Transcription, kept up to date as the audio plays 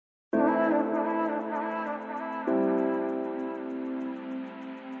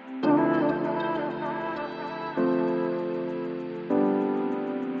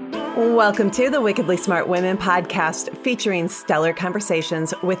Welcome to the Wickedly Smart Women podcast, featuring stellar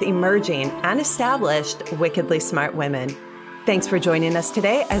conversations with emerging and established wickedly smart women. Thanks for joining us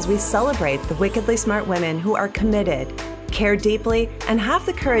today as we celebrate the wickedly smart women who are committed, care deeply, and have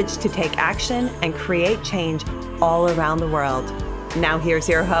the courage to take action and create change all around the world. Now here's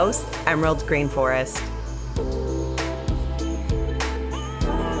your host, Emerald Greenforest.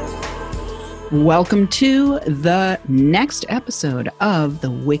 Welcome to the next episode of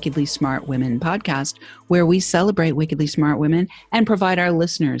the Wickedly Smart Women podcast, where we celebrate wickedly smart women and provide our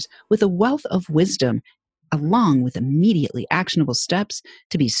listeners with a wealth of wisdom, along with immediately actionable steps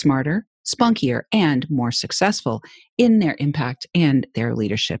to be smarter, spunkier, and more successful in their impact and their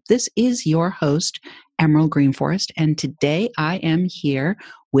leadership. This is your host, Emerald Greenforest, and today I am here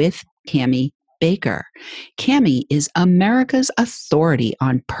with Cami Baker. Cami is America's authority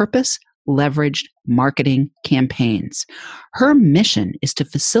on purpose leveraged marketing campaigns. Her mission is to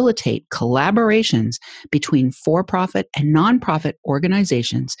facilitate collaborations between for-profit and nonprofit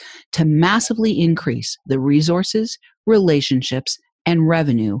organizations to massively increase the resources, relationships, and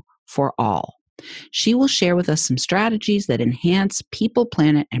revenue for all. She will share with us some strategies that enhance people,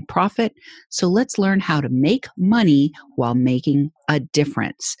 planet, and profit. So let's learn how to make money while making a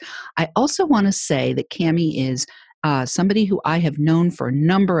difference. I also want to say that Cami is somebody who I have known for a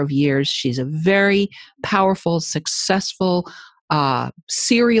number of years. She's a very powerful, successful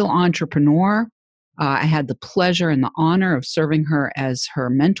serial entrepreneur. I had the pleasure and the honor of serving her as her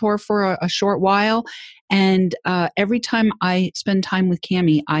mentor for a short while. And every time I spend time with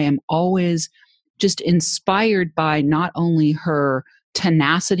Cami, I am always just inspired by not only her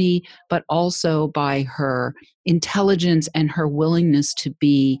tenacity, but also by her intelligence and her willingness to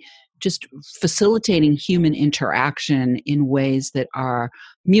be just facilitating human interaction in ways that are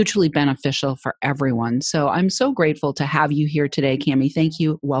mutually beneficial for everyone. So I'm so grateful to have you here today, Cami. Thank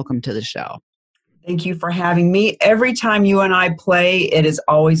you. Welcome to the show. Thank you for having me. Every time you and I play, it is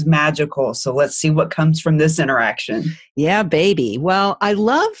always magical. So let's see what comes from this interaction. Yeah, baby. Well, I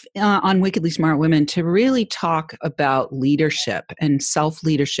love on Wickedly Smart Women to really talk about leadership, and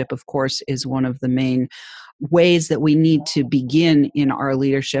self-leadership, of course, is one of the main ways that we need to begin in our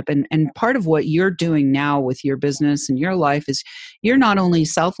leadership. And part of what you're doing now with your business and your life is you're not only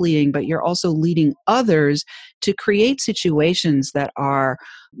self-leading, but you're also leading others to create situations that are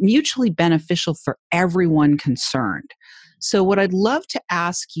mutually beneficial for everyone concerned. So what I'd love to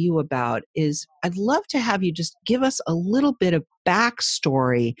ask you about is I'd love to have you just give us a little bit of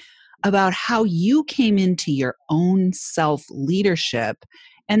backstory about how you came into your own self-leadership.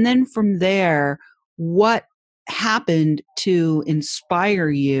 And then from there, what happened to inspire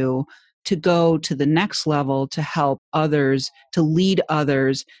you to go to the next level to help others, to lead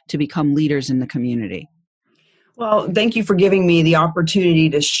others to become leaders in the community? Well, thank you for giving me the opportunity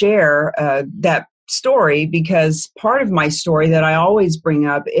to share that story, because part of my story that I always bring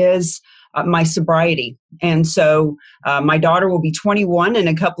up is my sobriety. And so my daughter will be 21 in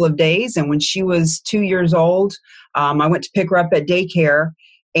a couple of days. And when she was 2 years old, I went to pick her up at daycare.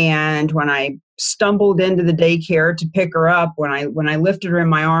 And when I stumbled into the daycare to pick her up, when I lifted her in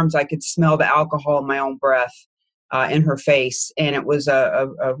my arms, I could smell the alcohol in my own breath in her face. And it was a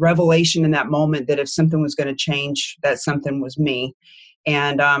revelation in that moment that if something was going to change, that something was me.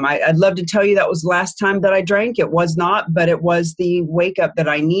 And I'd love to tell you that was the last time that I drank. It was not, but it was the wake up that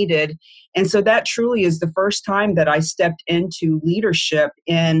I needed. And so that truly is the first time that I stepped into leadership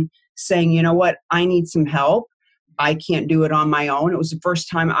in saying, you know what, I need some help. I can't do it on my own. It was the first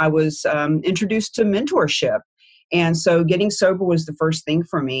time I was introduced to mentorship. And so getting sober was the first thing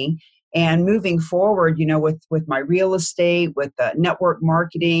for me. And moving forward, you know, with my real estate, with network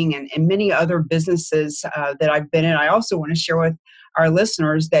marketing and many other businesses that I've been in, I also want to share with our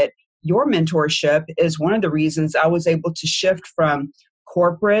listeners that your mentorship is one of the reasons I was able to shift from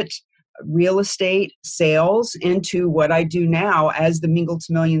corporate real estate sales into what I do now as the Mingle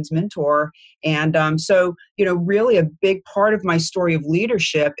to Millions mentor. And so, you know, really a big part of my story of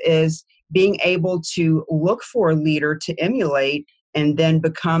leadership is being able to look for a leader to emulate and then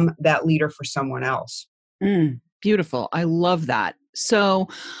become that leader for someone else. Beautiful. I love that. So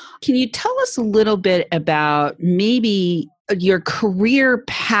can you tell us a little bit about maybe your career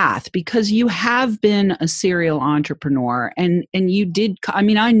path, because you have been a serial entrepreneur and you did, I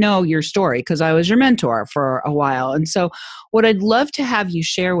mean, I know your story because I was your mentor for a while. And so what I'd love to have you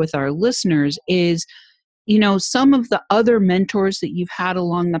share with our listeners is, you know, some of the other mentors that you've had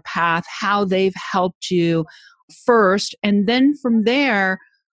along the path, how they've helped you first. And then from there,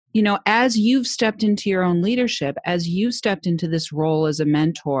 you know, as you've stepped into your own leadership, as you stepped into this role as a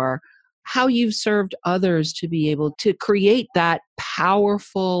mentor, how you've served others to be able to create that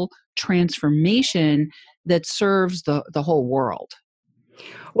powerful transformation that serves the whole world.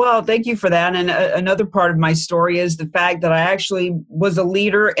 Well, thank you for that. And another part of my story is the fact that I actually was a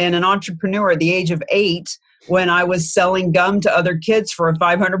leader and an entrepreneur at the age of 8 when I was selling gum to other kids for a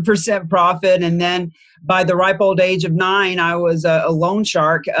 500% profit. And then by the ripe old age of 9, I was a loan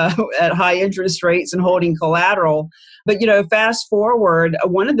shark at high interest rates and holding collateral. But, fast forward,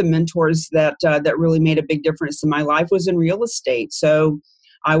 one of the mentors that really made a big difference in my life was in real estate. So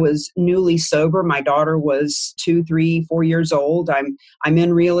I was newly sober. My daughter was 2, 3, 4 years old. I'm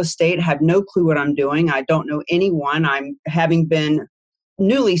in real estate, have no clue what I'm doing. I don't know anyone. I'm having been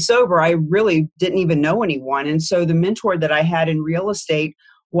newly sober. I really didn't even know anyone. And so the mentor that I had in real estate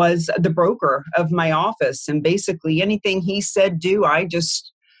was the broker of my office. And basically anything he said do, I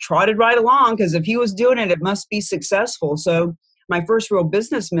just trotted right along, because if he was doing it, it must be successful. So my first real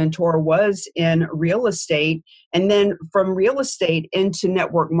business mentor was in real estate. And then from real estate into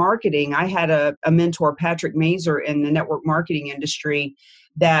network marketing, I had a mentor, Patrick Mazer, in the network marketing industry,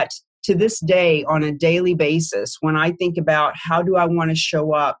 that to this day, on a daily basis, when I think about how do I want to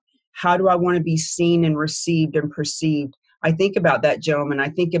show up, how do I want to be seen and received and perceived, I think about that gentleman. I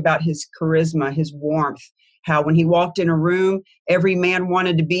think about his charisma, his warmth, how when he walked in a room, every man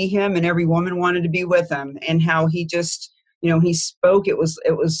wanted to be him and every woman wanted to be with him, and how he just, he spoke, it was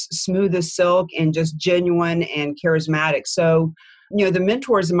smooth as silk and just genuine and charismatic. So, the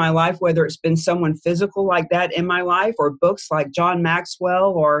mentors in my life, whether it's been someone physical like that in my life, or books like John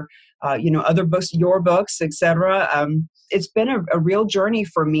Maxwell, or, other books, your books, etc. It's been a real journey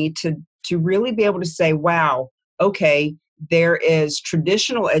for me to really be able to say, wow, okay, there is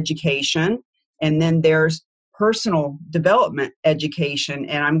traditional education, and then there's personal development education.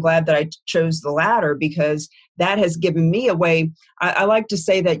 And I'm glad that I chose the latter, because that has given me a way. I like to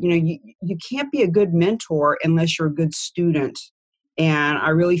say that, you can't be a good mentor unless you're a good student. And I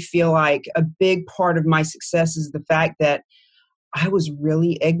really feel like a big part of my success is the fact that I was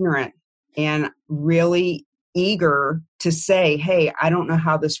really ignorant and really eager to say, hey, I don't know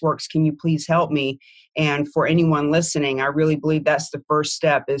how this works. Can you please help me? And for anyone listening, I really believe that's the first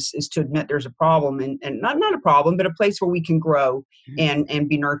step is to admit there's a problem, and not a problem, but a place where we can grow and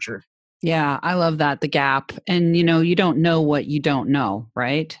be nurtured. Yeah, I love that. The gap. And, you don't know what you don't know,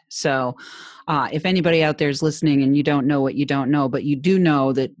 right? So if anybody out there is listening and you don't know what you don't know, but you do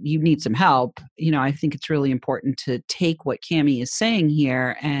know that you need some help, I think it's really important to take what Cami is saying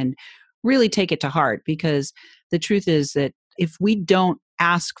here and really take it to heart, because the truth is that if we don't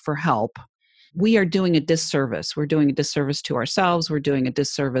ask for help, we are doing a disservice. We're doing a disservice to ourselves. We're doing a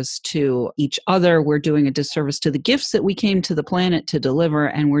disservice to each other. We're doing a disservice to the gifts that we came to the planet to deliver.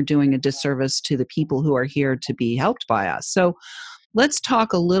 And we're doing a disservice to the people who are here to be helped by us. So let's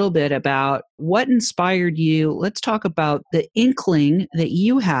talk a little bit about what inspired you. Let's talk about the inkling that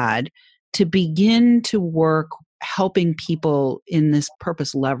you had to begin to work helping people in this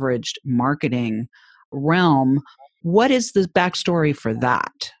purpose leveraged marketing realm. What is the backstory for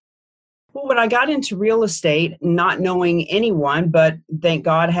that? Well, when I got into real estate, not knowing anyone, but thank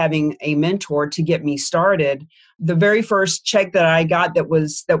God having a mentor to get me started, the very first check that I got that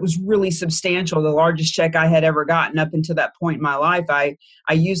was really substantial, the largest check I had ever gotten up until that point in my life, I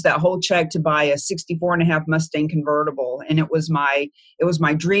used that whole check to buy a 64.5 Mustang convertible, and it was my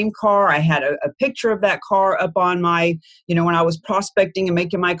dream car. I had a picture of that car up on my, when I was prospecting and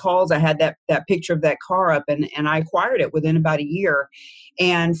making my calls, I had that picture of that car up, and I acquired it within about a year.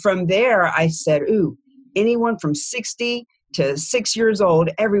 And from there, I said, ooh, anyone from 60 to 6 years old,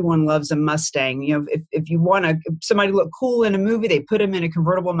 everyone loves a Mustang. If you want somebody to look cool in a movie, they put them in a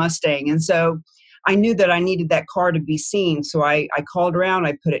convertible Mustang. And so I knew that I needed that car to be seen. So I called around,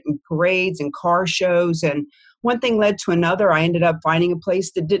 I put it in parades and car shows. And one thing led to another. I ended up finding a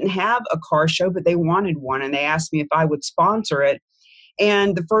place that didn't have a car show, but they wanted one. And they asked me if I would sponsor it.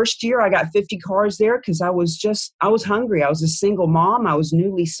 And the first year I got 50 cars there because I was hungry. I was a single mom. I was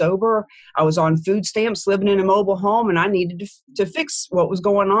newly sober. I was on food stamps, living in a mobile home, and I needed to fix what was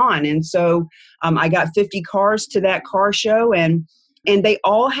going on. And so I got 50 cars to that car show, and they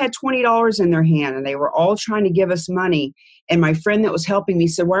all had $20 in their hand, and they were all trying to give us money. And my friend that was helping me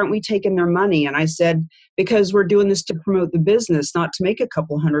said, why aren't we taking their money? And I said, because we're doing this to promote the business, not to make a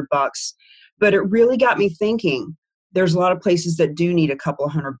couple $100. But it really got me thinking. There's a lot of places that do need a couple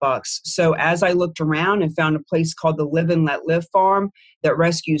 $100. So as I looked around and found a place called the Live and Let Live Farm that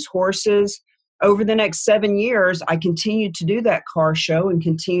rescues horses, over the next 7 years, I continued to do that car show and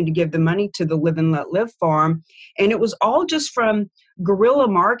continued to give the money to the Live and Let Live Farm. And it was all just from guerrilla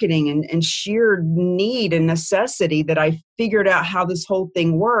marketing and sheer need and necessity that I figured out how this whole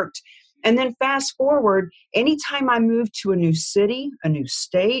thing worked. And then fast forward, anytime I moved to a new city, a new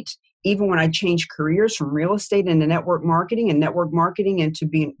state, even when I changed careers from real estate into network marketing and network marketing into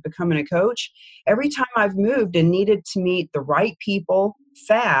becoming a coach, every time I've moved and needed to meet the right people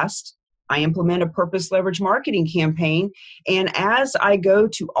fast, I implement a purpose leverage marketing campaign. And as I go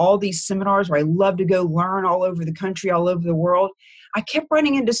to all these seminars where I love to go learn all over the country, all over the world, I kept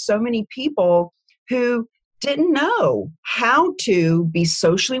running into so many people who didn't know how to be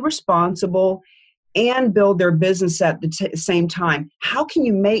socially responsible and build their business at the same time. How can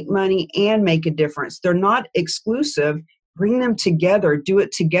you make money and make a difference? They're not exclusive. Bring them together, do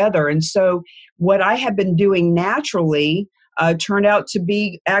it together. And so what I have been doing naturally turned out to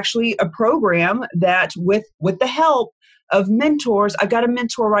be actually a program that with the help of mentors, I got a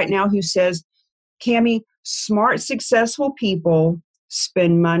mentor right now who says, Cami, smart, successful people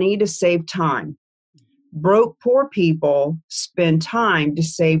spend money to save time. Broke, poor people spend time to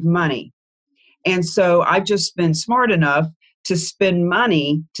save money. And so I've just been smart enough to spend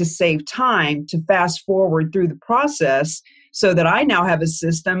money to save time to fast forward through the process so that I now have a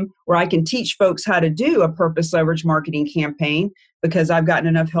system where I can teach folks how to do a purpose leverage marketing campaign because I've gotten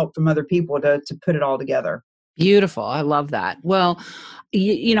enough help from other people to put it all together. Beautiful. I love that. Well,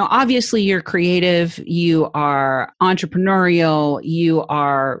 you know, obviously you're creative, you are entrepreneurial, you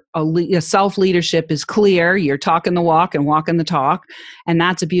are self-leadership is clear. You're talking the walk and walking the talk. And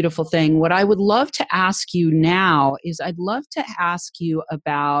that's a beautiful thing. What I would love to ask you now is I'd love to ask you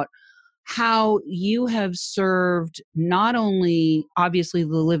about how you have served not only obviously the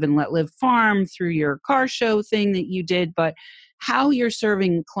Live and Let Live farm through your car show thing that you did, but how you're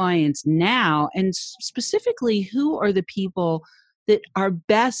serving clients now, and specifically who are the people that are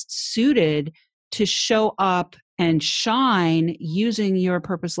best suited to show up and shine using your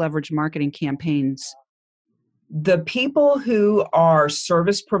purpose leverage marketing campaigns. The people who are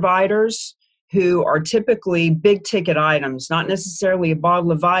service providers, who are typically big ticket items, not necessarily a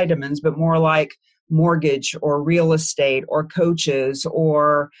bottle of vitamins, but more like mortgage or real estate or coaches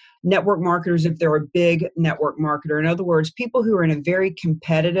or network marketers if they're a big network marketer. In other words, people who are in a very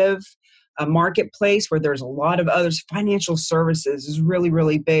competitive marketplace where there's a lot of others. Financial services is really,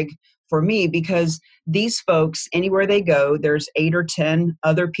 really big for me because these folks, anywhere they go, there's 8 or 10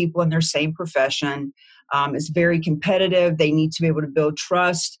 other people in their same profession. It's very competitive. They need to be able to build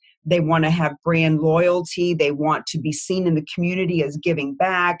trust. They want to have brand loyalty. They want to be seen in the community as giving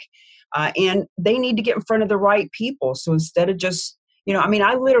back. And they need to get in front of the right people. So instead of just,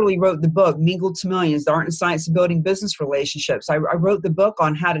 I literally wrote the book, Mingled to Millions, The Art and Science of Building Business Relationships. I wrote the book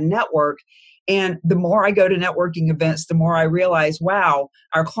on how to network. And the more I go to networking events, the more I realize, wow,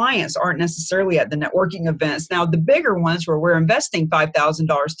 our clients aren't necessarily at the networking events. Now, the bigger ones where we're investing $5,000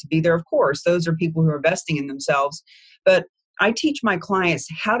 to be there, of course, those are people who are investing in themselves. But I teach my clients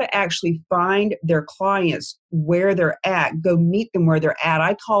how to actually find their clients where they're at, go meet them where they're at.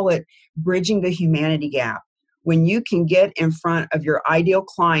 I call it bridging the humanity gap. When you can get in front of your ideal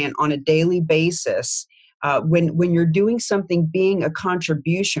client on a daily basis, when you're doing something, being a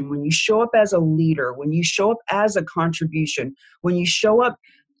contribution, when you show up as a leader, when you show up as a contribution, when you show up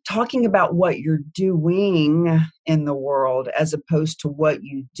talking about what you're doing in the world as opposed to what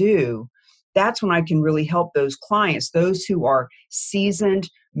you do, that's when I can really help those clients, those who are seasoned,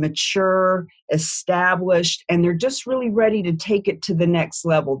 mature, established, and they're just really ready to take it to the next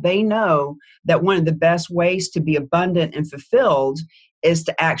level. They know that one of the best ways to be abundant and fulfilled is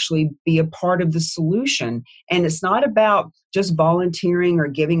to actually be a part of the solution. And it's not about just volunteering or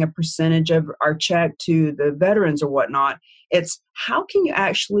giving a percentage of our check to the veterans or whatnot. It's how can you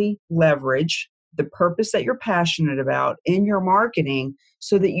actually leverage the purpose that you're passionate about in your marketing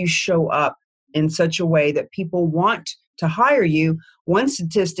so that you show up in such a way that people want to hire you. One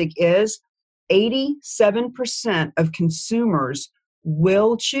statistic is 87% of consumers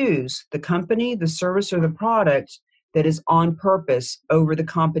will choose the company, the service, or the product that is on purpose over the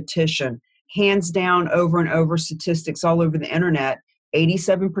competition. Hands down, over and over, statistics all over the internet,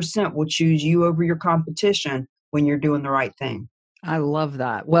 87% will choose you over your competition when you're doing the right thing. I love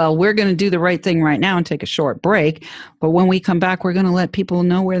that. Well, we're going to do the right thing right now and take a short break. But when we come back, we're going to let people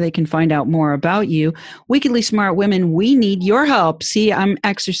know where they can find out more about you. Wickedly Smart Women, we need your help. See, I'm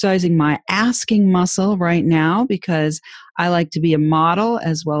exercising my asking muscle right now because I like to be a model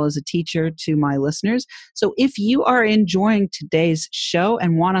as well as a teacher to my listeners. So if you are enjoying today's show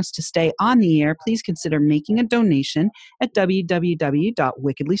and want us to stay on the air, please consider making a donation at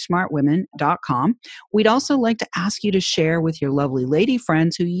www.wickedlysmartwomen.com. We'd also like to ask you to share with your lovely lady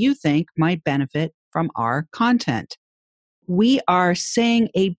friends who you think might benefit from our content. we are saying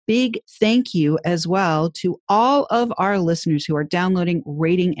a big thank you as well to all of our listeners who are downloading,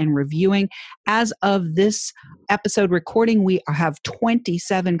 rating, and reviewing. As of this episode recording, we have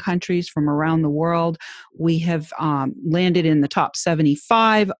 27 countries from around the world. We have landed in the top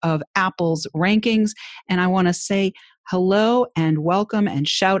 75 of Apple's rankings. And I want to say hello and welcome and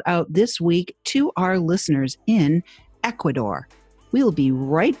shout out this week to our listeners in Ecuador. We'll be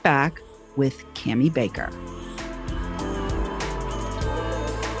right back with Cami Baker.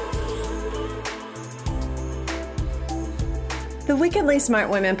 The Wickedly Smart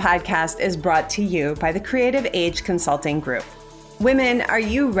Women podcast is brought to you by the Creative Age Consulting Group. Women, are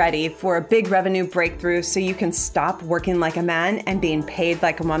you ready for a big revenue breakthrough so you can stop working like a man and being paid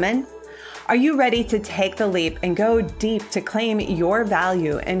like a woman? Are you ready to take the leap and go deep to claim your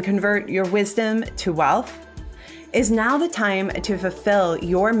value and convert your wisdom to wealth? Is now the time to fulfill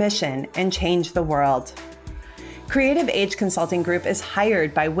your mission and change the world? Creative Age Consulting Group is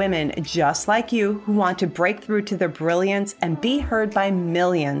hired by women just like you who want to break through to their brilliance and be heard by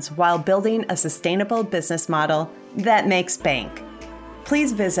millions while building a sustainable business model that makes bank.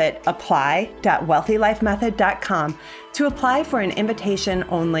 Please visit apply.wealthylifemethod.com to apply for an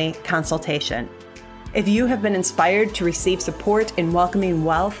invitation-only consultation. If you have been inspired to receive support in welcoming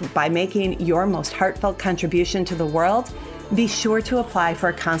wealth by making your most heartfelt contribution to the world, be sure to apply for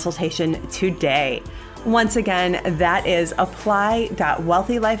a consultation today. Once again, that is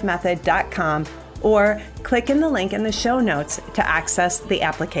apply.wealthylifemethod.com or click in the link in the show notes to access the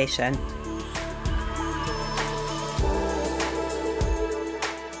application.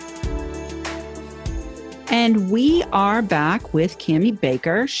 And we are back with Cami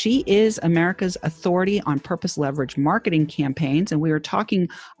Baker. She is America's authority on purpose leverage marketing campaigns. And we were talking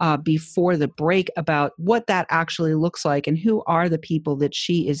before the break about what that actually looks like and who are the people that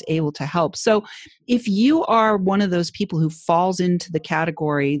she is able to help. So if you are one of those people who falls into the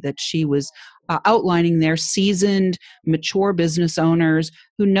category that she was outlining there, seasoned, mature business owners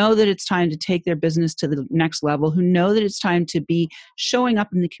who know that it's time to take their business to the next level, who know that it's time to be showing up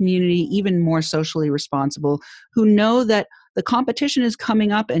in the community even more socially responsible, who know that the competition is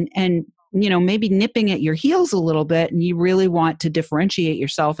coming up and maybe nipping at your heels a little bit, and you really want to differentiate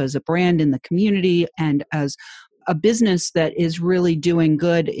yourself as a brand in the community and as a business that is really doing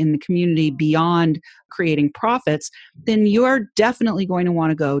good in the community beyond creating profits, then you're definitely going to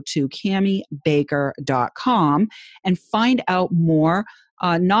want to go to camibaker.com and find out more,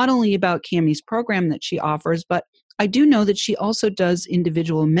 not only about Cami's program that she offers, but I do know that she also does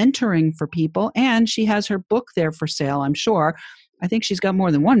individual mentoring for people, and she has her book there for sale, I'm sure. I think she's got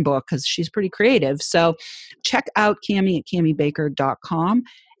more than one book because she's pretty creative. So check out Cami at camibaker.com.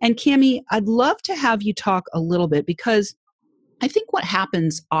 And Cami, I'd love to have you talk a little bit, because I think what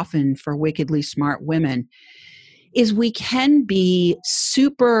happens often for wickedly smart women is we can be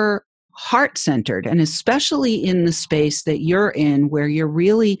super heart-centered, and especially in the space that you're in, where you're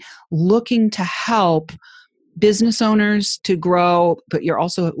really looking to help business owners to grow, but you're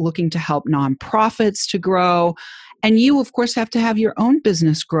also looking to help nonprofits to grow. And you, of course, have to have your own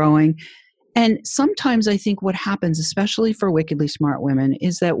business growing. And sometimes I think what happens, especially for wickedly smart women,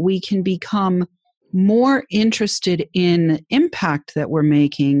 is that we can become more interested in the impact that we're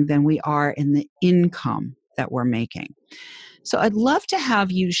making than we are in the income that we're making. So I'd love to have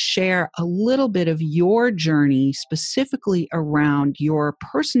you share a little bit of your journey specifically around your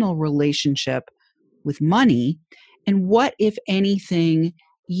personal relationship with money and what, if anything,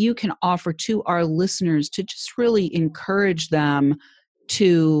 you can offer to our listeners to just really encourage them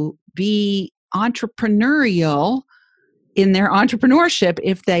to be entrepreneurial in their entrepreneurship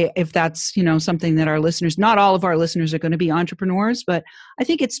if that's something that our listeners, not all of our listeners are going to be entrepreneurs, but I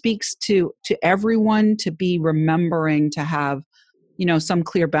think it speaks to everyone to be remembering to have some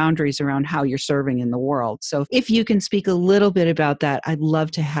clear boundaries around how you're serving in the world. So if you can speak a little bit about that, I'd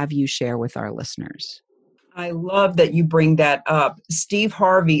love to have you share with our listeners. I love that you bring that up. Steve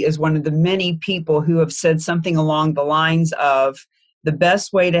Harvey is one of the many people who have said something along the lines of, the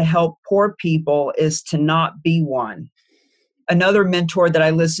best way to help poor people is to not be one. Another mentor that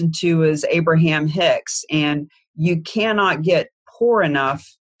I listen to is Abraham Hicks, and you cannot get poor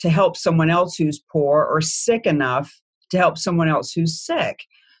enough to help someone else who's poor, or sick enough to help someone else who's sick.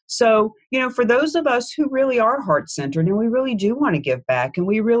 So, for those of us who really are heart-centered and we really do want to give back and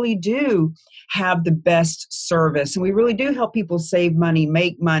we really do have the best service and we really do help people save money,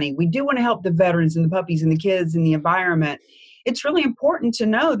 make money, we do want to help the veterans and the puppies and the kids and the environment, it's really important to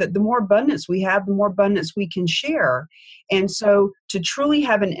know that the more abundance we have, the more abundance we can share. And so to truly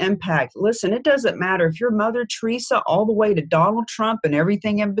have an impact, listen, it doesn't matter if you're Mother Teresa all the way to Donald Trump and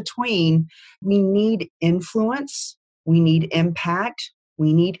everything in between. We need influence. we need impact,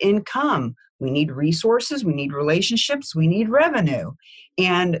 we need income, we need resources, we need relationships, we need revenue.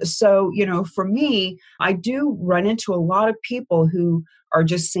 And so, for me, I do run into a lot of people who are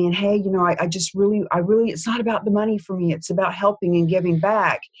just saying, hey, it's not about the money for me. It's about helping and giving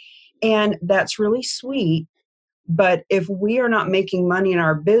back. And that's really sweet. But if we are not making money in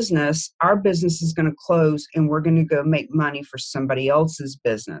our business is going to close and we're going to go make money for somebody else's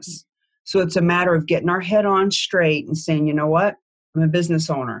business. So it's a matter of getting our head on straight and saying, you know what? I'm a business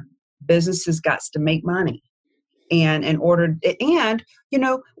owner. Business has got to make money. And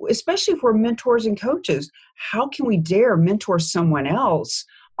especially if we're mentors and coaches, how can we dare mentor someone else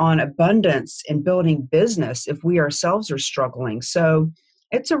on abundance and building business if we ourselves are struggling? So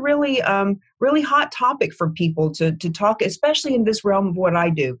it's a really, really hot topic for people to talk, especially in this realm of what I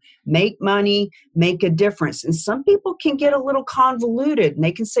do. Make money, make a difference. And some people can get a little convoluted and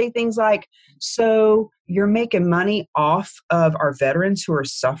they can say things like, so you're making money off of our veterans who are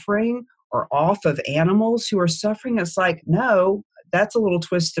suffering or off of animals who are suffering? It's like, no, that's a little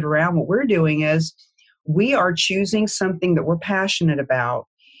twisted around. What we're doing is we are choosing something that we're passionate about,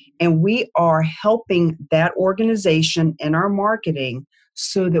 and we are helping that organization in our marketing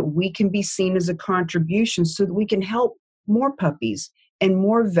so that we can be seen as a contribution, so that we can help more puppies and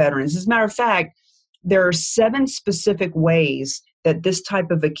more veterans. As a matter of fact, there are 7 specific ways that this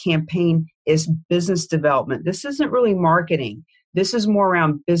type of a campaign is business development. This isn't really marketing. This is more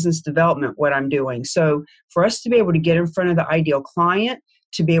around business development, what I'm doing. So for us to be able to get in front of the ideal client,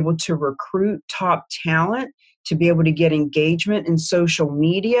 to be able to recruit top talent, to be able to get engagement in social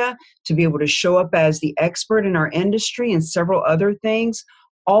media, to be able to show up as the expert in our industry and several other things,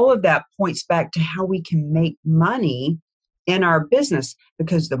 all of that points back to how we can make money in our business,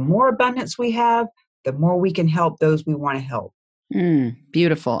 because the more abundance we have, the more we can help those we want to help.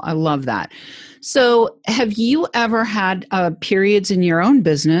 Beautiful. I love that. So have you ever had periods in your own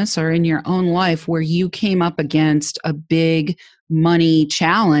business or in your own life where you came up against a big money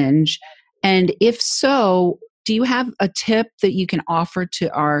challenge? And if so, do you have a tip that you can offer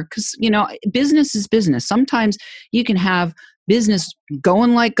to because, business is business. Sometimes you can have business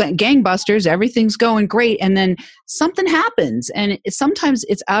going like gangbusters, everything's going great, and then something happens, and sometimes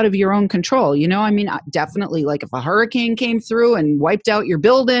it's out of your own control. Definitely, like if a hurricane came through and wiped out your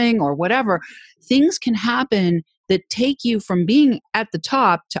building or whatever, things can happen that take you from being at the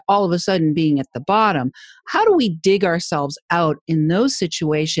top to all of a sudden being at the bottom. How do we dig ourselves out in those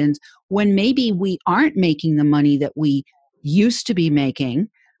situations when maybe we aren't making the money that we used to be making,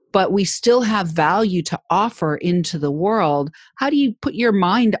 but we still have value to offer into the world? How do you put your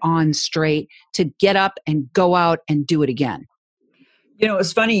mind on straight to get up and go out and do it again?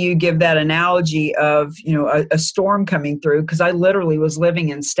 It's funny you give that analogy of, a storm coming through, because I literally was living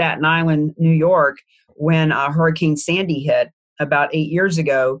in Staten Island, New York, when Hurricane Sandy hit about 8 years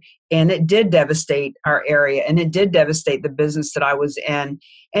ago. And it did devastate our area, and it did devastate the business that I was in.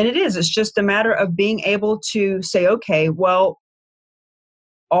 And it's just a matter of being able to say, okay, well,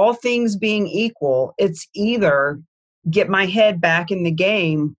 all things being equal, it's either get my head back in the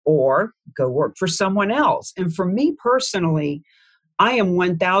game or go work for someone else. And for me personally, I am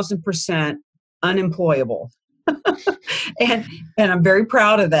 1,000% unemployable. and I'm very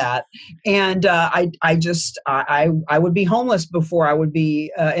proud of that. And I would be homeless before I would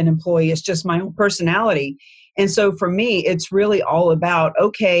be an employee. It's just my own personality. And so for me, it's really all about,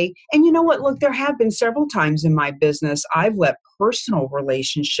 okay, and you know what? Look, there have been several times in my business, I've let personal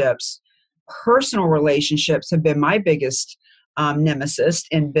relationships have been my biggest nemesis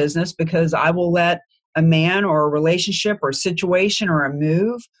in business, because I will let a man or a relationship or a situation or a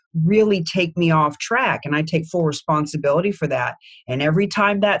move really take me off track. And I take full responsibility for that. And every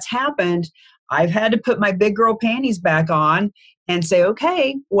time that's happened, I've had to put my big girl panties back on and say,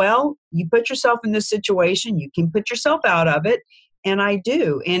 okay, well, you put yourself in this situation, you can put yourself out of it. And I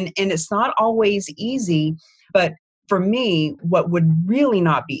do. And it's not always easy. But for me, what would really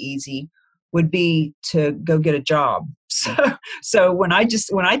not be easy would be to go get a job. So when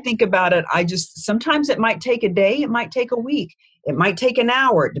I think about it, sometimes it might take a day, it might take a week, it might take an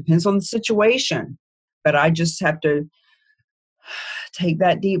hour. It depends on the situation. But I just have to take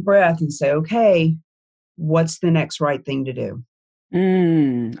that deep breath and say, okay, what's the next right thing to do?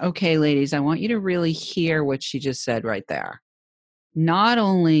 Okay, ladies, I want you to really hear what she just said right there. Not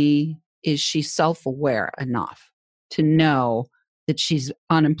only is she self-aware enough to know that she's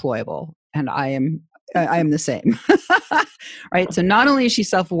unemployable, and I am the same, right? So not only is she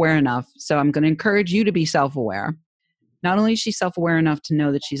self-aware enough, so I'm going to encourage you to be self-aware. Not only is she self-aware enough to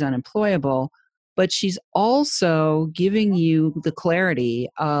know that she's unemployable, but she's also giving you the clarity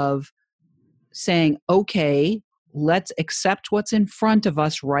of saying, okay, let's accept what's in front of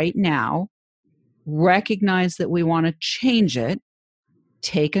us right now, recognize that we want to change it,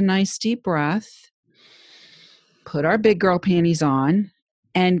 take a nice deep breath, put our big girl panties on,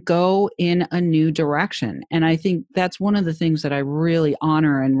 and go in a new direction. And I think that's one of the things that I really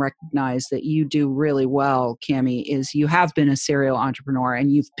honor and recognize that you do really well, Cami, is you have been a serial entrepreneur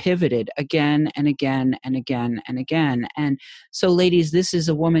and you've pivoted again and again and again and again. And so, ladies, this is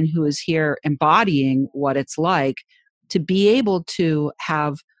a woman who is here embodying what it's like to be able to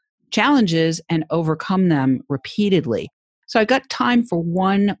have challenges and overcome them repeatedly. So I got time for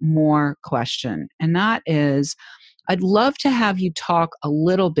one more question, and that is, I'd love to have you talk a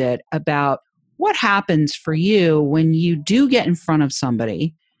little bit about what happens for you when you do get in front of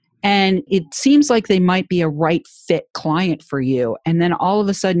somebody and it seems like they might be a right fit client for you. And then all of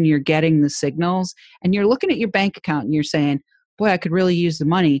a sudden you're getting the signals and you're looking at your bank account and you're saying, boy, I could really use the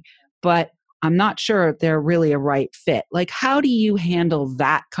money, but I'm not sure if they're really a right fit. Like, how do you handle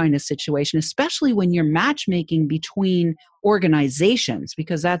that kind of situation, especially when you're matchmaking between organizations?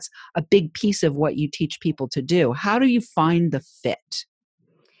 Because that's a big piece of what you teach people to do. How do you find the fit?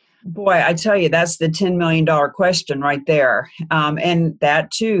 Boy, I tell you, that's the $10 million question right there. And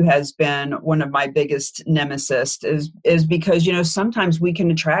that too has been one of my biggest nemesis is because, sometimes we can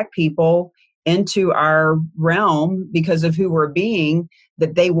attract people into our realm because of who we're being,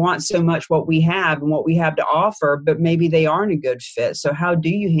 that they want so much what we have and what we have to offer, but maybe they aren't a good fit. So how do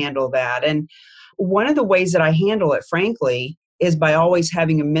you handle that? And one of the ways that I handle it, frankly, is by always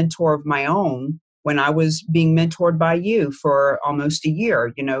having a mentor of my own. When I was being mentored by you for almost a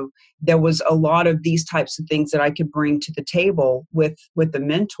year, there was a lot of these types of things that I could bring to the table with the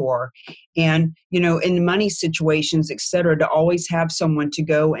mentor. And, in money situations, et cetera, to always have someone to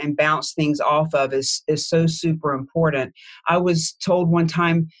go and bounce things off of is so super important. I was told one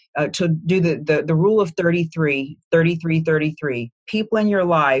time to do the rule of 33. People in your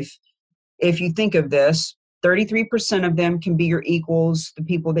life, if you think of this, 33% of them can be your equals, the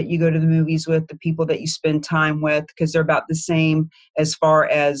people that you go to the movies with, the people that you spend time with, because they're about the same as far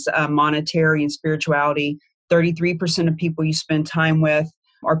as monetary and spirituality. 33% of people you spend time with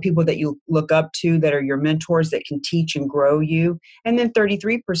are people that you look up to, that are your mentors, that can teach and grow you. And then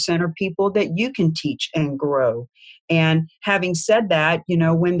 33% are people that you can teach and grow. And having said that,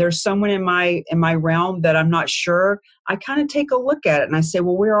 when there's someone in my realm that I'm not sure, I kind of take a look at it and I say,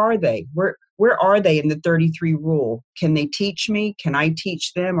 well, where are they? Where are they in the 33 rule? Can they teach me? Can I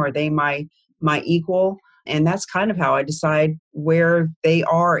teach them? Are they my equal? And that's kind of how I decide where they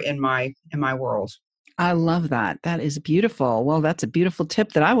are in my world. I love that. That is beautiful. Well, that's a beautiful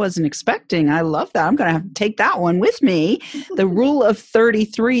tip that I wasn't expecting. I love that. I'm going to have to take that one with me. The rule of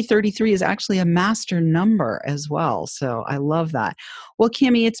 33. 33 is actually a master number as well. So I love that. Well,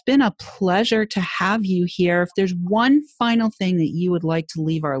 Cami, it's been a pleasure to have you here. If there's one final thing that you would like to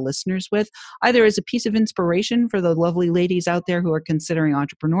leave our listeners with, either as a piece of inspiration for the lovely ladies out there who are considering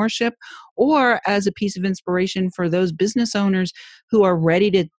entrepreneurship, or as a piece of inspiration for those business owners who are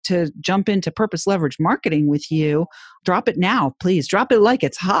ready to jump into purpose leverage marketing with you, drop it now, please. Drop it like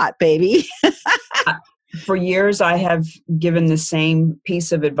it's hot, baby. For years, I have given the same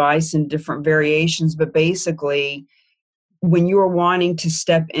piece of advice in different variations, but basically, when you are wanting to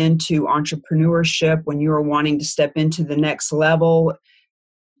step into entrepreneurship, when you are wanting to step into the next level,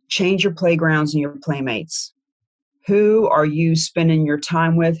 change your playgrounds and your playmates. Who are you spending your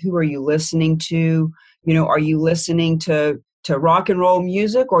time with? Who are you listening to? Are you listening to rock and roll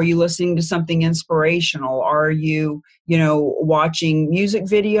music, or are you listening to something inspirational? Are you, watching music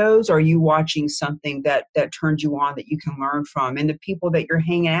videos? Or are you watching something that turns you on that you can learn from? And the people that you're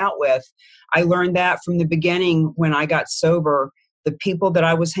hanging out with, I learned that from the beginning when I got sober. The people that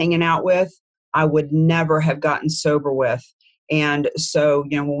I was hanging out with, I would never have gotten sober with. And so,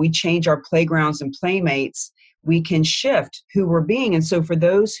 when we change our playgrounds and playmates, we can shift who we're being. And so for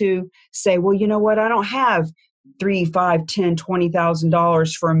those who say, well, you know what, I don't have $3,000, $5,000, $10,000,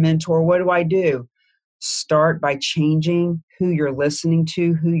 $20,000 for a mentor. What do I do? Start by changing who you're listening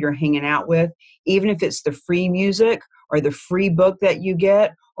to, who you're hanging out with, even if it's the free music or the free book that you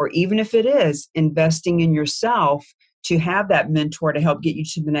get, or even if it is investing in yourself to have that mentor to help get you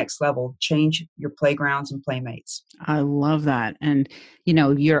to the next level. Change your playgrounds and playmates. I love that. And,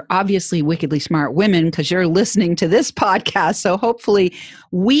 you're obviously wickedly smart women because you're listening to this podcast. So hopefully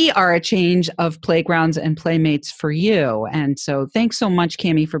we are a change of playgrounds and playmates for you. And so thanks so much,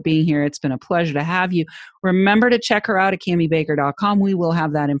 Cami, for being here. It's been a pleasure to have you. Remember to check her out at CamiBaker.com. We will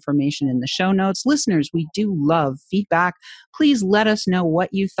have that information in the show notes. Listeners, we do love feedback. Please let us know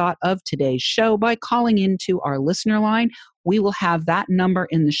what you thought of today's show by calling into our listener line. We will have that number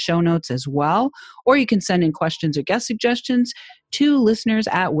in the show notes as well. Or you can send in questions or guest suggestions to listeners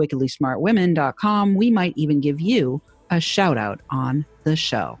at wickedlysmartwomen.com. We might even give you a shout out on the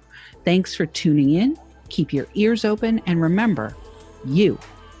show. Thanks for tuning in. Keep your ears open and remember, you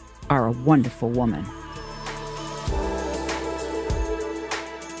are a wonderful woman.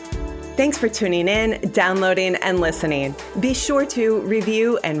 Thanks for tuning in, downloading, and listening. Be sure to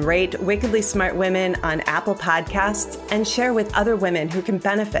review and rate Wickedly Smart Women on Apple Podcasts and share with other women who can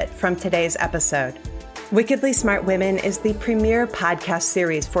benefit from today's episode. Wickedly Smart Women is the premier podcast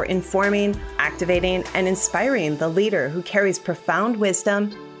series for informing, activating, and inspiring the leader who carries profound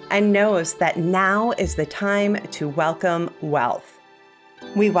wisdom and knows that now is the time to welcome wealth.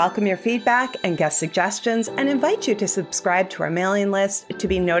 We welcome your feedback and guest suggestions and invite you to subscribe to our mailing list to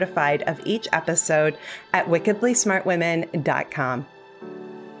be notified of each episode at wickedlysmartwomen.com.